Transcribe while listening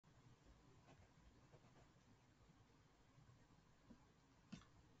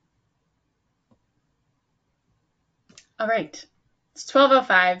All right, it's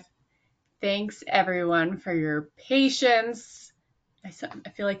 12:05. Thanks everyone for your patience. I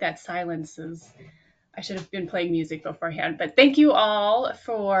feel like that silence is, I should have been playing music beforehand, but thank you all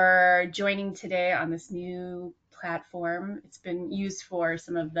for joining today on this new platform. It's been used for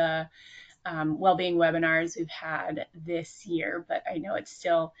some of the well-being webinars we've had this year, but I know it's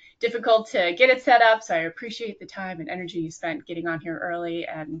still difficult to get it set up, so I appreciate the time and energy you spent getting on here early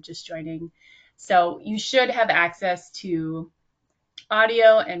and just joining. So you should have access to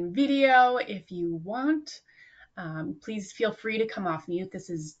audio and video if you want. Please feel free to come off mute. This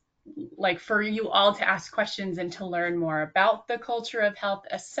is like for you all to ask questions and to learn more about the culture of health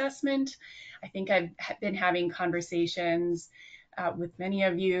assessment. I think I've been having conversations with many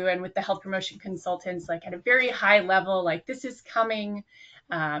of you and with the health promotion consultants, like at a very high level, like this is coming.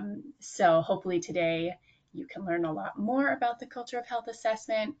 So hopefully today you can learn a lot more about the culture of health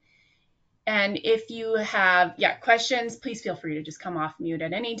assessment. And if you have questions, please feel free to just come off mute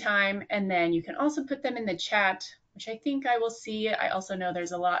at any time. And then you can also put them in the chat, which I think I will see. I also know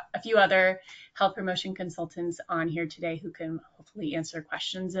there's a few other health promotion consultants on here today who can hopefully answer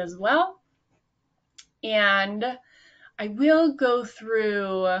questions as well. And I will go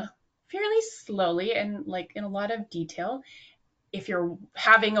through fairly slowly and like in a lot of detail. If you're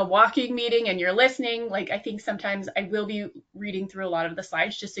having a walking meeting and you're listening, like I think sometimes I will be reading through a lot of the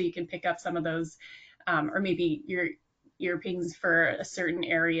slides just so you can pick up some of those, or maybe your pings for a certain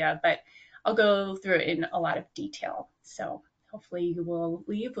area, but I'll go through it in a lot of detail. So hopefully you will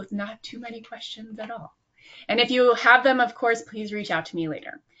leave with not too many questions at all. And if you have them, of course, please reach out to me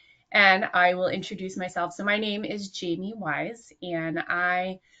later. And I will introduce myself. So my name is Jamie Wise, and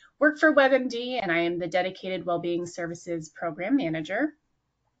I work for WebMD, and I am the Dedicated Wellbeing Services Program Manager.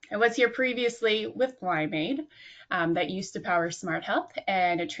 I was here previously with Limeade that used to power Smart Health,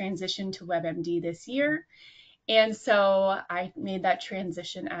 and it transitioned to WebMD this year. And so I made that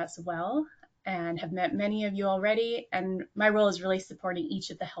transition as well and have met many of you already. And my role is really supporting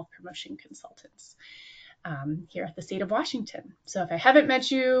each of the health promotion consultants here at the state of Washington. So if I haven't met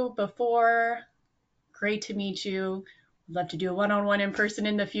you before, great to meet you. I'd love to do a one-on-one in person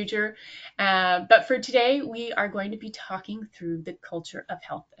in the future. But for today, we are going to be talking through the culture of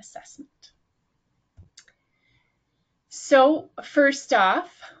health assessment. So first off,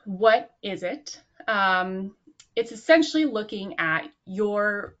 what is it? It's essentially looking at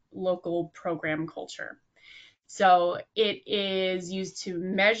your local program culture. So it is used to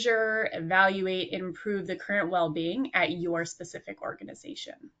measure, evaluate, and improve the current well-being at your specific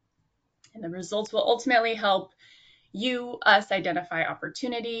organization. And the results will ultimately help us identify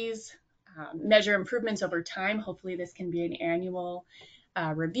opportunities, measure improvements over time. Hopefully this can be an annual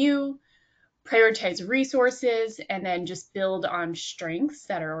review, prioritize resources, and then just build on strengths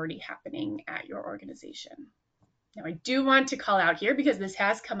that are already happening at your organization. Now, I do want to call out here, because this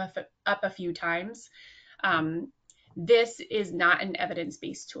has come up a few times, this is not an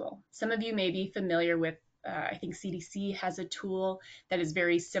evidence-based tool. Some of you may be familiar with, I think CDC has a tool that is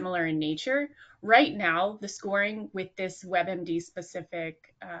very similar in nature. Right now, the scoring with this WebMD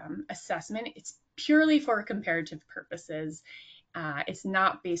specific assessment, it's purely for comparative purposes. It's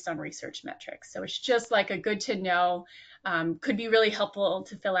not based on research metrics. So it's just like a good to know, could be really helpful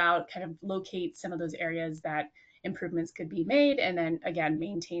to fill out, kind of locate some of those areas that improvements could be made, and then again,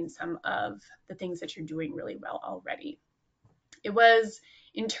 maintain some of the things that you're doing really well already. It was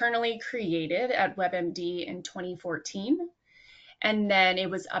internally created at WebMD in 2014, and then it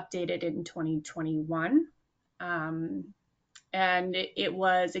was updated in 2021. And it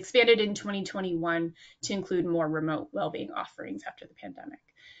was expanded in 2021 to include more remote wellbeing offerings after the pandemic.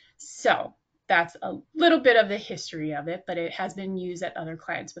 So that's a little bit of the history of it, but it has been used at other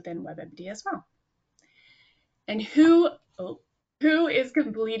clients within WebMD as well. And who is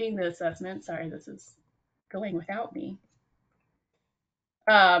completing the assessment? Sorry, this is going without me.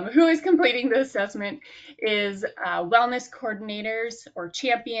 Who is completing the assessment is wellness coordinators or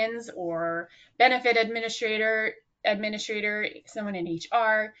champions or benefit administrator, someone in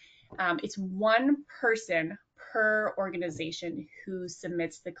HR. It's one person per organization who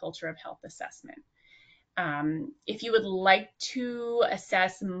submits the culture of health assessment. If you would like to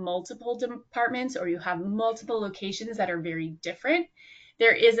assess multiple departments, or you have multiple locations that are very different,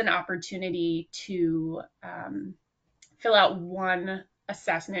 there is an opportunity to fill out one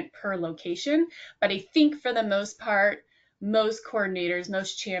assessment per location. But I think for the most part, most coordinators,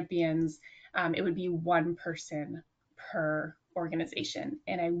 most champions, it would be one person per organization.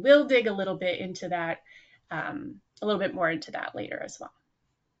 And I will dig a little bit into that, a little bit more into that later as well.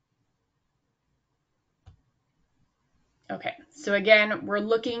 Okay, so again, we're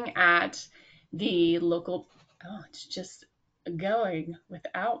looking at the local Oh, it's just going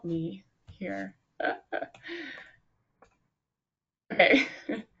without me here. Okay.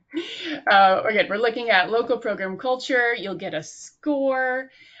 Again, we're looking at local program culture. You'll get a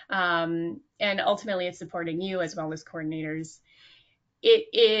score, and ultimately it's supporting you as well as coordinators. It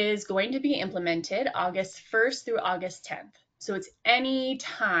is going to be implemented August 1st through August 10th. So it's any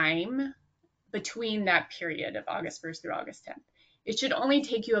time between that period of August 1st through August 10th. It should only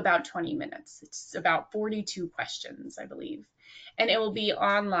take you about 20 minutes. It's about 42 questions, I believe. And it will be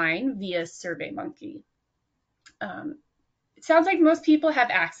online via SurveyMonkey. It sounds like most people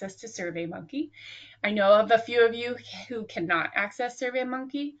have access to SurveyMonkey. I know of a few of you who cannot access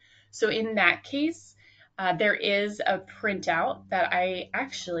SurveyMonkey. So in that case, there is a printout that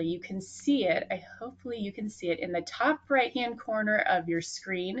you can see it. Hopefully you can see it in the top right-hand corner of your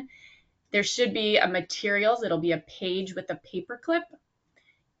screen. There should be a materials. It'll be a page with a paper clip.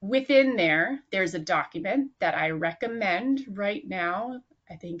 Within there, there's a document that I recommend right now.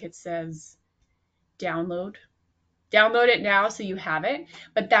 I think it says download. Download it now so you have it,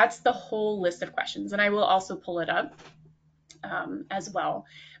 but that's the whole list of questions. And I will also pull it up as well.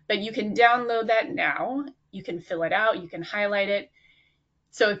 But you can download that now. You can fill it out. You can highlight it.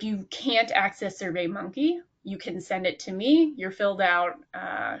 So if you can't access SurveyMonkey, you can send it to me, your filled out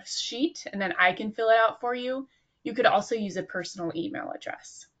sheet, and then I can fill it out for you. You could also use a personal email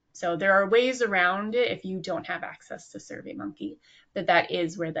address. So there are ways around it if you don't have access to SurveyMonkey, but that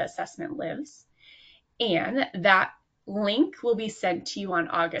is where the assessment lives. And that link will be sent to you on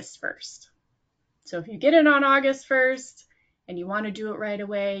August 1st. So if you get it on August 1st and you want to do it right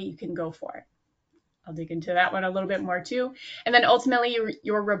away, you can go for it. I'll dig into that one a little bit more too. And then ultimately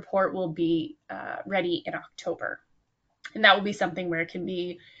your report will be ready in October. And that will be something where it can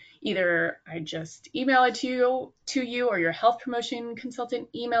be either I just email it to you or your health promotion consultant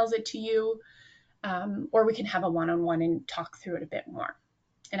emails it to you, or we can have a one-on-one and talk through it a bit more.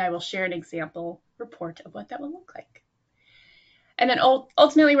 And I will share an example report of what that will look like. And then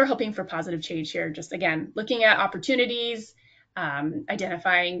ultimately, we're hoping for positive change here. Just again, looking at opportunities,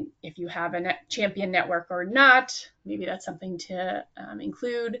 identifying if you have a champion network or not. Maybe that's something to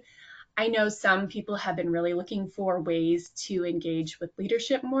include. I know some people have been really looking for ways to engage with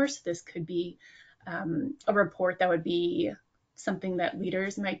leadership more. So this could be a report that would be something that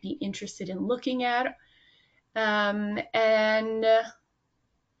leaders might be interested in looking at. I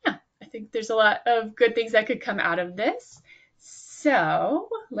think there's a lot of good things that could come out of this. So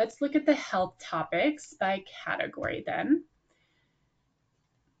let's look at the health topics by category then.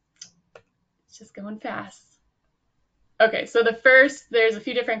 It's just going fast. Okay, so there's a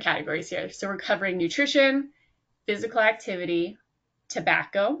few different categories here. So we're covering nutrition, physical activity,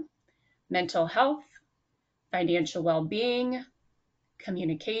 tobacco, mental health, financial well-being,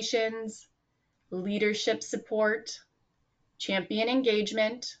 communications, leadership support, champion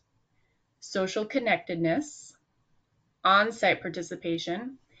engagement, social connectedness, on-site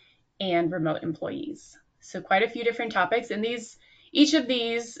participation, and remote employees. So quite a few different topics, and each of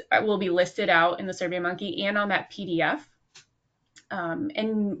these will be listed out in the SurveyMonkey and on that PDF.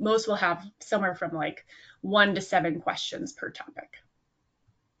 And most will have somewhere from like 1 to 7 questions per topic.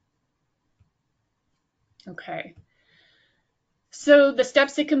 Okay. So the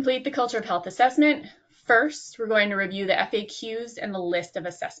steps to complete the Culture of Health assessment. First, we're going to review the FAQs and the list of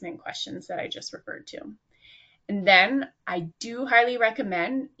assessment questions that I just referred to. And then I do highly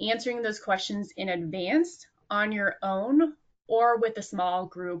recommend answering those questions in advance on your own or with a small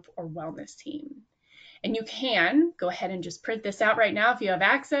group or wellness team. And you can go ahead and just print this out right now if you have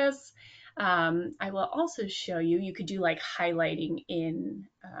access. I will also show you could do like highlighting in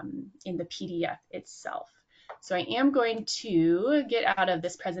the PDF itself. So I am going to get out of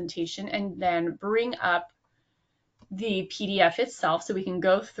this presentation and then bring up the PDF itself so we can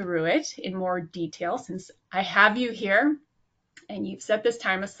go through it in more detail since I have you here and you've set this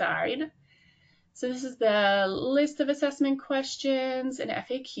time aside. So this is the list of assessment questions and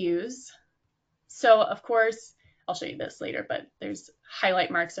FAQs. So of course, I'll show you this later, but there's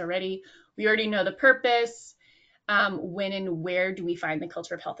highlight marks already. We already know the purpose. When and where do we find the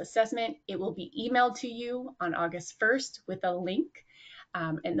Culture of Health assessment? It will be emailed to you on August 1st with a link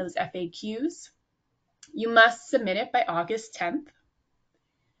and those FAQs. You must submit it by August 10th.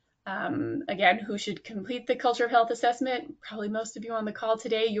 Again, who should complete the Culture of Health assessment? Probably most of you on the call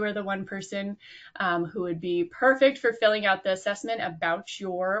today. You are the one person who would be perfect for filling out the assessment about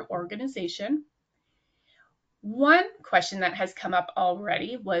your organization. One question that has come up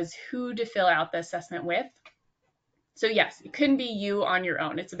already was who to fill out the assessment with. So yes, it couldn't be you on your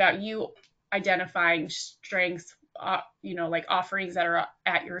own. It's about you identifying strengths, like offerings that are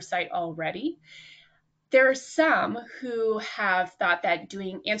at your site already. There are some who have thought that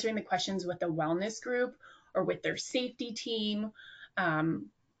answering the questions with a wellness group or with their safety team, um,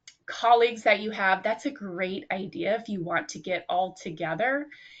 colleagues that you have, that's a great idea if you want to get all together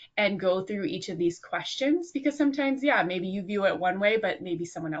and go through each of these questions, because sometimes, yeah, maybe you view it one way, but maybe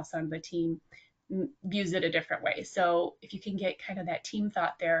someone else on the team views it a different way. So if you can get kind of that team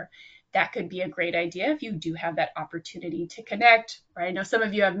thought there, that could be a great idea if you do have that opportunity to connect, right? I know some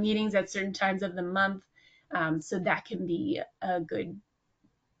of you have meetings at certain times of the month, so that can be a good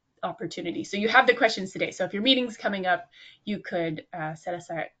opportunity. So you have the questions today. So if your meeting's coming up, you could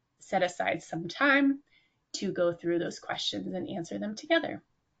set aside some time to go through those questions and answer them together.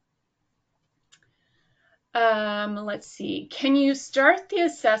 Let's see. Can you start the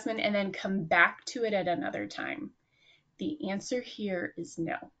assessment and then come back to it at another time? The answer here is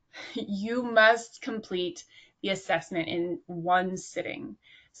no. You must complete the assessment in one sitting.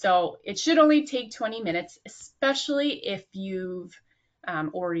 So it should only take 20 minutes, especially if you've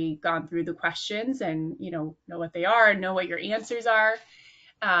already gone through the questions and know what they are and know what your answers are.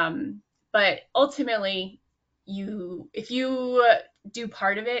 But ultimately, if you do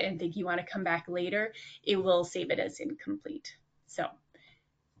part of it and think you want to come back later, it will save it as incomplete. So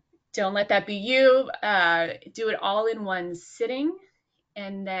don't let that be you. Do it all in one sitting,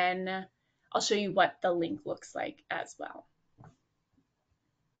 and then I'll show you what the link looks like as well.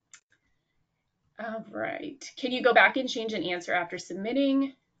 All right. Can you go back and change an answer after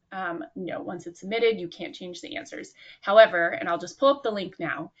submitting? No, once it's submitted, you can't change the answers. However, and I'll just pull up the link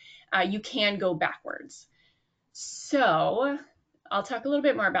now, you can go backwards. So I'll talk a little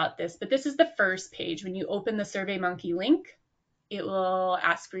bit more about this, but this is the first page. When you open the SurveyMonkey link, it will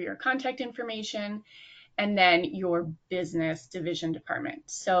ask for your contact information and then your business division department.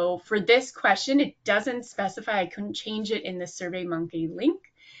 So for this question, it doesn't specify. I couldn't change it in the SurveyMonkey link.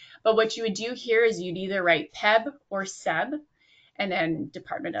 But what you would do here is you'd either write PEB or SEB and then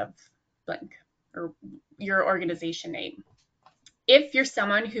department of blank or your organization name. If you're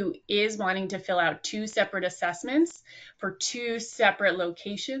someone who is wanting to fill out 2 separate assessments for 2 separate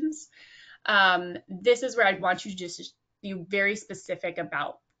locations, this is where I'd want you to just be very specific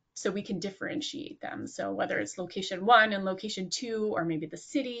about, so we can differentiate them. So whether it's location 1 and location 2, or maybe the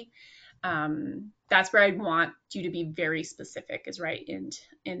city, that's where I'd want you to be very specific, is right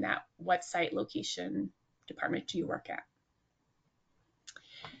in that what site, location, department do you work at.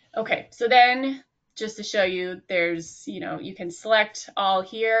 Okay, so then just to show you, there's, you can select all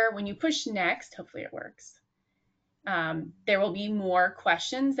here. When you push next, hopefully it works. There will be more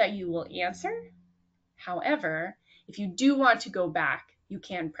questions that you will answer. However, if you do want to go back, you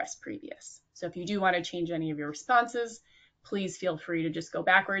can press previous. So if you do want to change any of your responses, please feel free to just go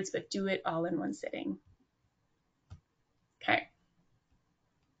backwards, but do it all in one sitting. Okay.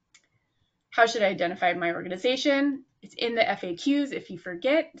 How should I identify my organization? It's in the FAQs if you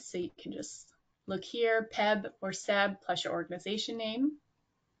forget, so you can just look here, PEB or SEB plus your organization name.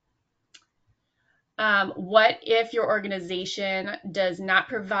 What if your organization does not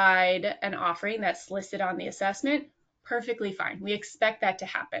provide an offering that's listed on the assessment? Perfectly fine. We expect that to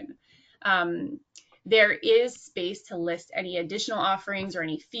happen. There is space to list any additional offerings or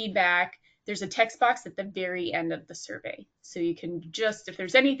any feedback. There's a text box at the very end of the survey. So you can just, if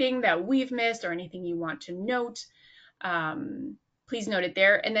there's anything that we've missed or anything you want to note, please note it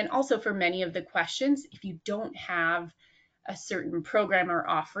there. And then also for many of the questions, if you don't have a certain program or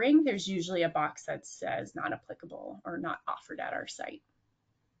offering, there's usually a box that says not applicable or not offered at our site.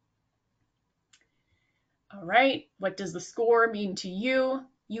 All right, what does the score mean to you?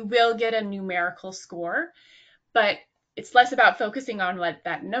 You will get a numerical score, but it's less about focusing on what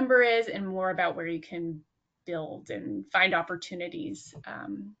that number is and more about where you can build and find opportunities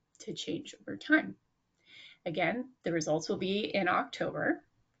to change over time. Again, the results will be in October.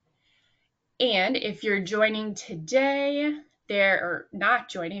 And if you're joining today, or not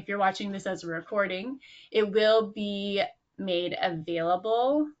joining, if you're watching this as a recording, it will be made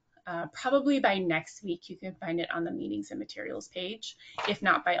available probably by next week. You can find it on the meetings and materials page, if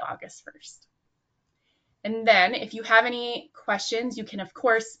not by August 1st. And then if you have any questions, you can, of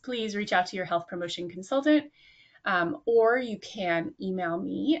course, please reach out to your health promotion consultant, or you can email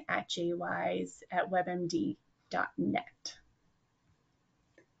me at jwise@webmd.net.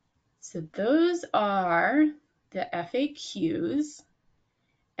 So those are the FAQs,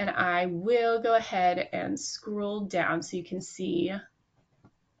 and I will go ahead and scroll down so you can see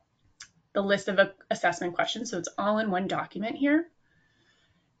the list of assessment questions. So it's all in one document here.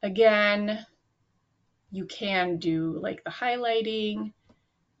 Again, you can do like the highlighting.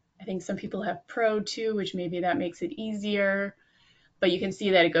 I think some people have Pro too, which maybe that makes it easier, but you can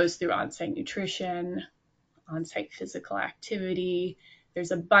see that it goes through on-site nutrition, on-site physical activity.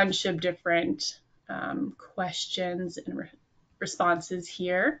 There's a bunch of different questions and responses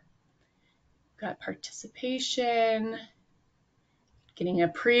here. Got participation, getting a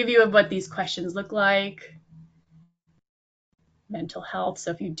preview of what these questions look like. Mental health.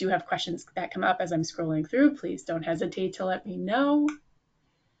 So if you do have questions that come up as I'm scrolling through, please don't hesitate to let me know.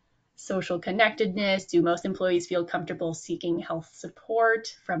 Social connectedness. Do most employees feel comfortable seeking health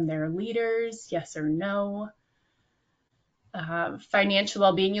support from their leaders? Yes or no? Financial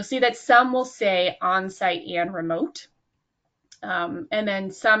well-being. You'll see that some will say on-site and remote. And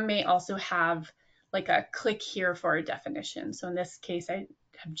then some may also have like a click here for a definition. So in this case, I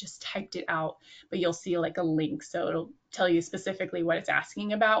have just typed it out, but you'll see like a link. So it'll tell you specifically what it's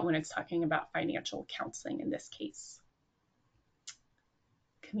asking about when it's talking about financial counseling in this case.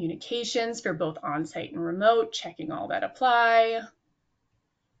 Communications for both on-site and remote, checking all that apply.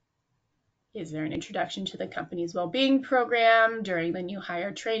 Is there an introduction to the company's well-being program during the new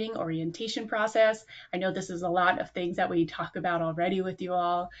hire training orientation process? I know this is a lot of things that we talk about already with you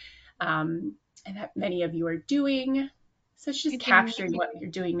all, and that many of you are doing. So it's just capturing what you're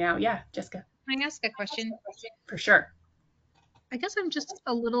doing now. Yeah, Jessica. Can I ask a question? For sure. I guess I'm just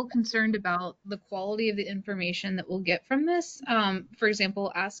a little concerned about the quality of the information that we'll get from this. For example,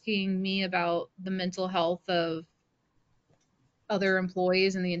 asking me about the mental health of other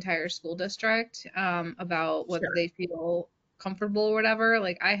employees in the entire school district, about whether Sure. they feel comfortable or whatever.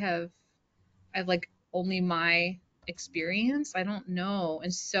 Like I've like only my experience. I don't know.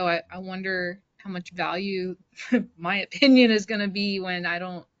 And so I wonder how much value my opinion is going to be when I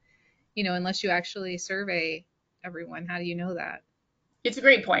don't, unless you actually survey everyone. How do you know that? It's a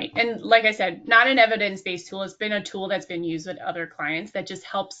great point. And like I said, not an evidence-based tool. It's been a tool that's been used with other clients that just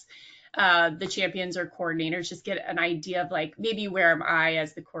helps the champions or coordinators just get an idea of like, maybe where am I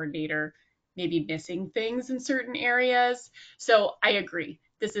as the coordinator, maybe missing things in certain areas. So I agree.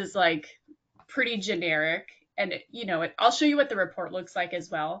 This is like pretty generic. And, I'll show you what the report looks like as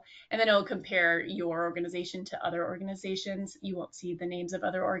well. And then it'll compare your organization to other organizations. You won't see the names of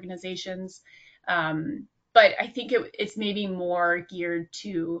other organizations. But I think it's maybe more geared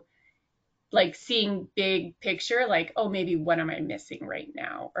to like seeing big picture, like, oh, maybe what am I missing right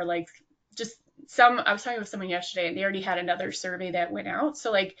now? Or like just I was talking with someone yesterday and they already had another survey that went out.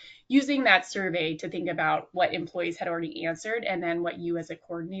 So like using that survey to think about what employees had already answered and then what you as a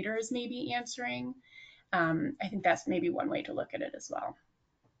coordinator is maybe answering. I think that's maybe one way to look at it as well.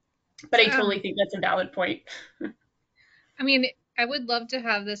 But I totally think that's a valid point. I mean, I would love to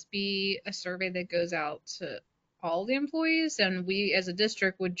have this be a survey that goes out to all the employees, and we as a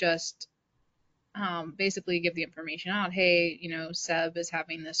district would just basically give the information out. Hey, Seb is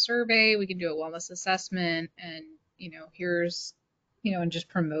having this survey. We can do a wellness assessment, and here's, and just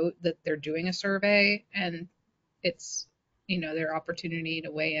promote that they're doing a survey, and it's, their opportunity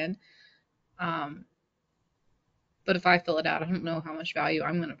to weigh in. But if I fill it out, I don't know how much value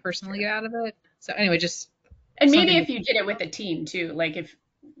I'm going to personally Sure. get out of it. So anyway, just And maybe something. if you did it with a team too, like if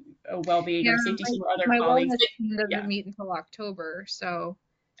a well-being Yeah, or safety team or other my colleagues. wellness team Yeah. doesn't meet until October, so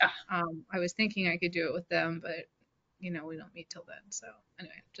Ah, I was thinking I could do it with them, but we don't meet till then. So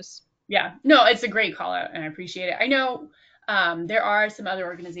anyway, just yeah. No, it's a great call out and I appreciate it. I know there are some other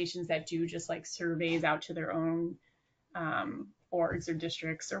organizations that do just like surveys out to their own orgs or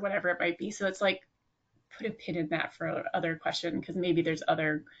districts or whatever it might be. So it's like put a pin in that for other question because maybe there's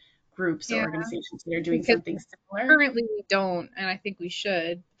other groups or yeah, organizations that are doing because something similar. currently we don't, and I think we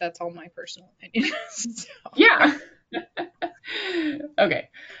should. That's all my personal opinion. So, Yeah. Okay.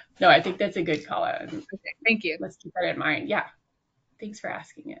 No, I think that's a good call out. And okay, thank you. let's keep that in mind. Yeah. Thanks for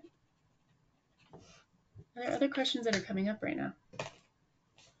asking it. Are there other questions that are coming up right now?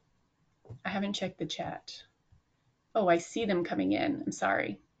 I haven't checked the chat. Oh, I see them coming in. I'm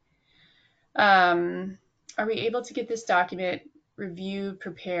sorry. Are we able to get this document review,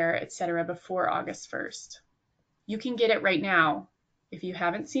 prepare, etc. before August 1st? You can get it right now. If you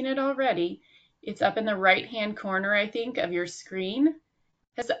haven't seen it already, it's up in the right-hand corner, I think, of your screen.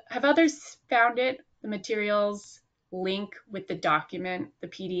 Have others found it? The materials link with the document, the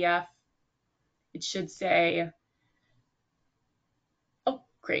PDF. It should say, oh,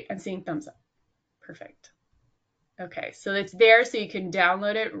 great. I'm seeing thumbs up. Perfect. Okay, so it's there so you can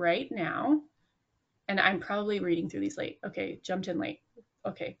download it right now. And I'm probably reading through these late. Okay, jumped in late.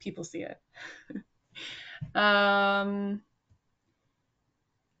 Okay, people see it.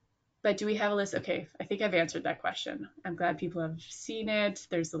 But do we have a list? Okay, I think I've answered that question. I'm glad people have seen it.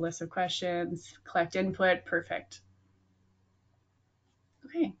 There's the list of questions. Collect input. Perfect.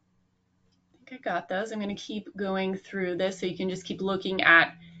 Okay, I think I got those. I'm going to keep going through this so you can just keep looking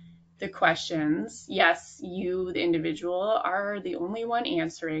at the questions. Yes, you, the individual, are the only one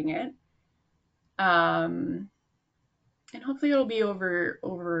answering it. And hopefully it'll be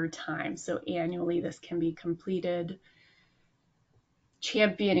over time. So annually this can be completed.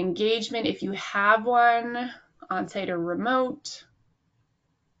 Champion engagement, if you have one, on-site or remote.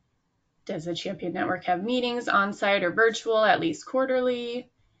 Does the champion network have meetings on-site or virtual, at least quarterly?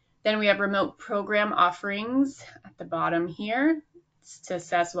 Then we have remote program offerings at the bottom here. It's to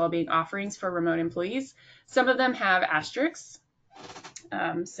assess well-being offerings for remote employees. Some of them have asterisks.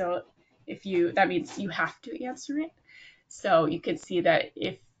 So that means you have to answer it. So you can see that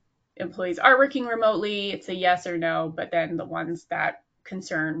if employees are working remotely, it's a yes or no, but then the ones that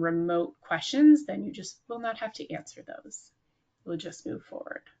concern remote questions, then you just will not have to answer those. We'll just move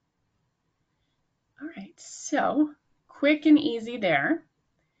forward. All right, so quick and easy there.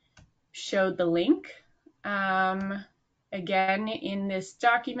 Showed the link. Again, in this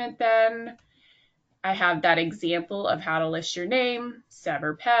document then, I have that example of how to list your name,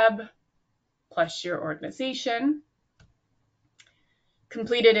 SEB PEB, plus your organization.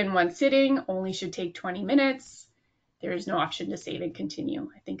 Completed in one sitting, only should take 20 minutes. There is no option to save and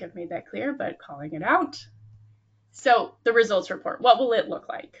continue. I think I've made that clear, but calling it out. So the results report, what will it look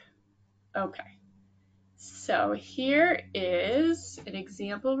like? Okay, so here is an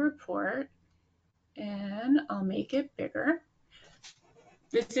example report, and I'll make it bigger.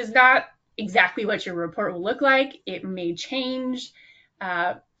 This is not exactly what your report will look like. It may change.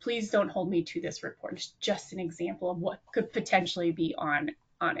 Please don't hold me to this report. It's just an example of what could potentially be on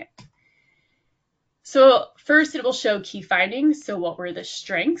it. So first it will show key findings. So what were the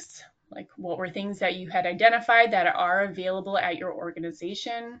strengths? Like what were things that you had identified that are available at your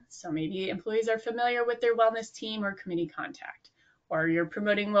organization? So maybe employees are familiar with their wellness team or committee contact, or you're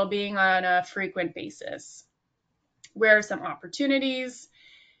promoting well-being on a frequent basis. Where are some opportunities?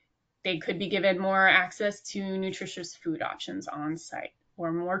 They could be given more access to nutritious food options on site,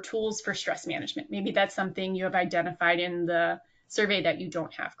 or more tools for stress management. Maybe that's something you have identified in the survey that you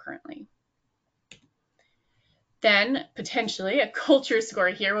don't have currently. Then potentially a culture score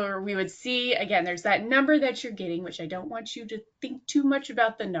here where we would see, again, there's that number that you're getting, which I don't want you to think too much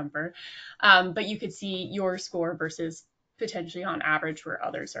about the number, but you could see your score versus potentially on average where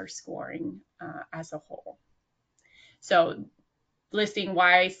others are scoring as a whole. So listing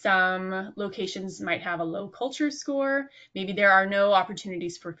why some locations might have a low culture score. Maybe there are no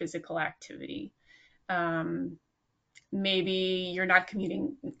opportunities for physical activity. Maybe you're not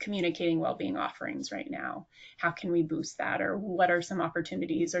communicating well-being offerings right now. How can we boost that? Or what are some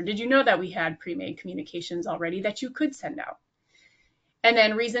opportunities? Or did you know that we had pre-made communications already that you could send out? And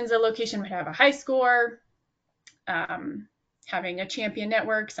then reasons a location would have a high score, having a champion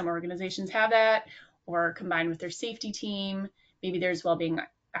network. Some organizations have that, or combined with their safety team. Maybe there's well-being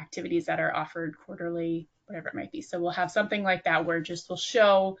activities that are offered quarterly, whatever it might be. So we'll have something like that where just will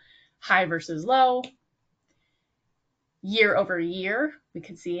show high versus low. Year over year, we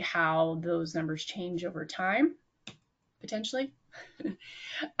can see how those numbers change over time, potentially.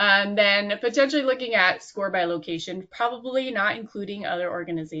 And then potentially looking at score by location, probably not including other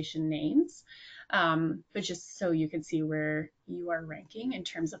organization names, but just so you can see where you are ranking in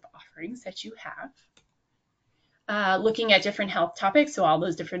terms of offerings that you have. Looking at different health topics, so all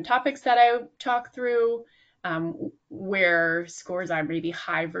those different topics that I talked through, where scores are maybe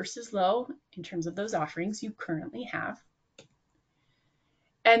high versus low in terms of those offerings you currently have.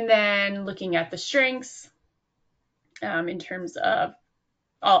 And then looking at the strengths in terms of,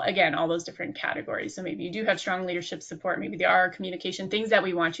 all those different categories. So maybe you do have strong leadership support, maybe there are communication, things that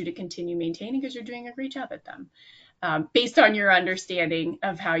we want you to continue maintaining because you're doing a great job at them, based on your understanding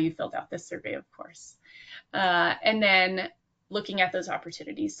of how you filled out this survey, of course. And then looking at those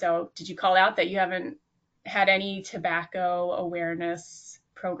opportunities. So did you call out that you haven't had any tobacco awareness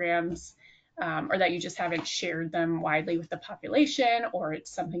programs, or that you just haven't shared them widely with the population, or it's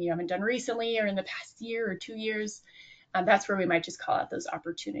something you haven't done recently or in the past year or 2 years? That's where we might just call out those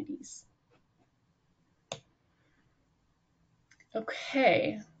opportunities.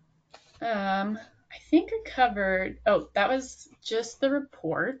 Okay. I think I covered, that was just the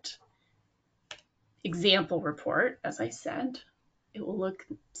report. Example report, as I said. It will look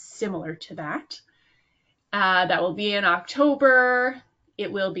similar to that. That will be in October.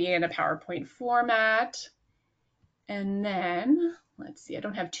 It will be in a PowerPoint format. And then, let's see, I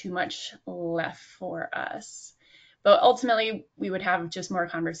don't have too much left for us. But ultimately, we would have just more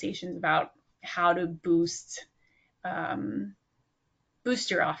conversations about how to boost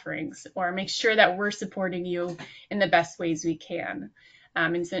your offerings, or make sure that we're supporting you in the best ways we can,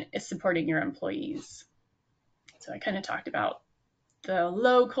 and supporting your employees. So I kind of talked about the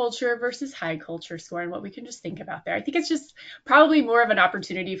low culture versus high culture score and what we can just think about there. I think it's just probably more of an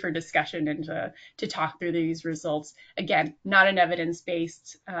opportunity for discussion and to talk through these results. Again, not an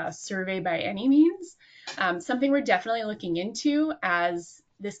evidence-based survey by any means. Something we're definitely looking into as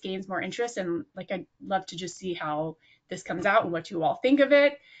this gains more interest, and like I'd love to just see how this comes out and what you all think of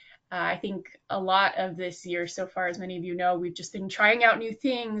it. I think a lot of this year so far, as many of you know, we've just been trying out new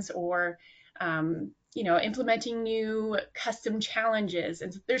things or implementing new custom challenges.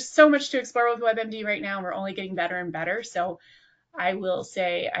 And there's so much to explore with WebMD right now. We're only getting better and better. So I will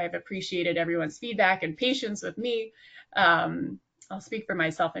say I've appreciated everyone's feedback and patience with me. I'll speak for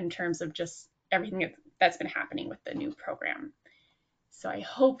myself in terms of just everything that's been happening with the new program. So I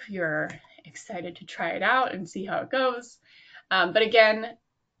hope you're excited to try it out and see how it goes. But again,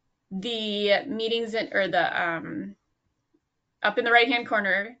 the meetings or the up in the right hand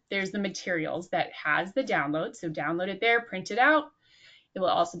corner, there's the materials that has the download. So download it there, print it out. It will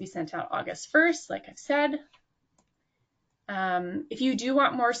also be sent out August 1st, like I've said. If you do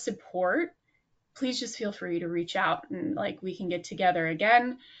want more support, please just feel free to reach out and like we can get together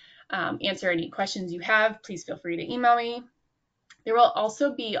again, answer any questions you have. Please feel free to email me. There will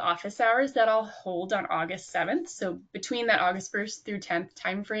also be office hours that I'll hold on August 7th. So between that August 1st through 10th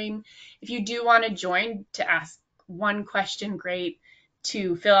timeframe, if you do want to join to ask one question, great.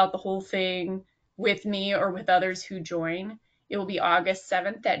 To fill out the whole thing with me or with others who join, it will be August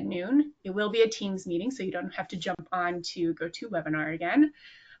 7th at noon. It will be a Teams meeting, so you don't have to jump on to go to webinar again.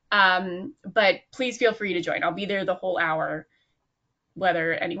 But please feel free to join. I'll be there the whole hour,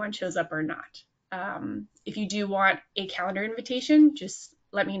 whether anyone shows up or not. If you do want a calendar invitation, just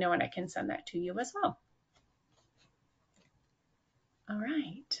let me know and I can send that to you as well. All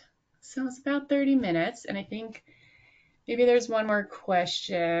right, so it's about 30 minutes and I think maybe there's one more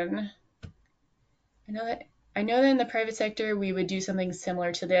question. I know that in the private sector, we would do something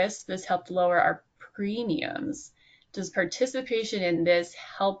similar to this. This helped lower our premiums. Does participation in this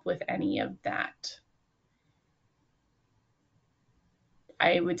help with any of that?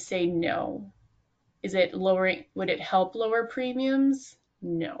 I would say no. Is it lowering? Would it help lower premiums?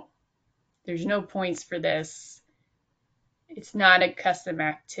 No. There's no points for this. It's not a custom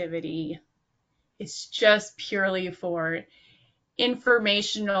activity. It's just purely for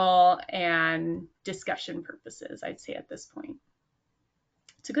informational and discussion purposes, I'd say at this point.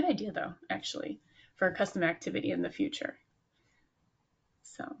 It's a good idea though, actually, for a custom activity in the future.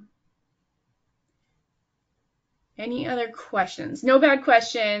 So, any other questions? No bad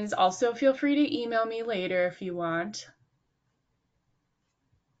questions. Also, feel free to email me later if you want.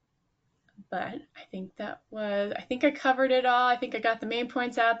 But I think I think I covered it all. I think I got the main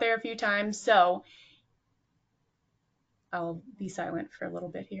points out there a few times. So I'll be silent for a little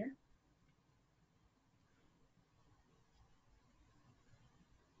bit here.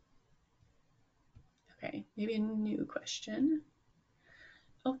 Okay, maybe a new question.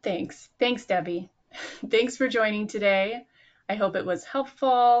 Oh, thanks. Thanks, Debbie. Thanks for joining today. I hope it was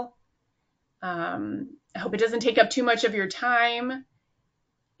helpful. I hope it doesn't take up too much of your time.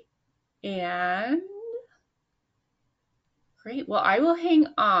 And great. Well, I will hang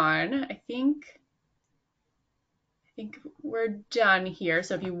on. I think we're done here.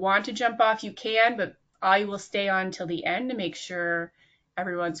 So if you want to jump off, you can, but I will stay on till the end to make sure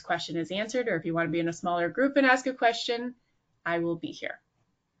everyone's question is answered. Or if you want to be in a smaller group and ask a question, I will be here.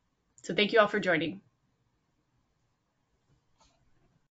 So thank you all for joining.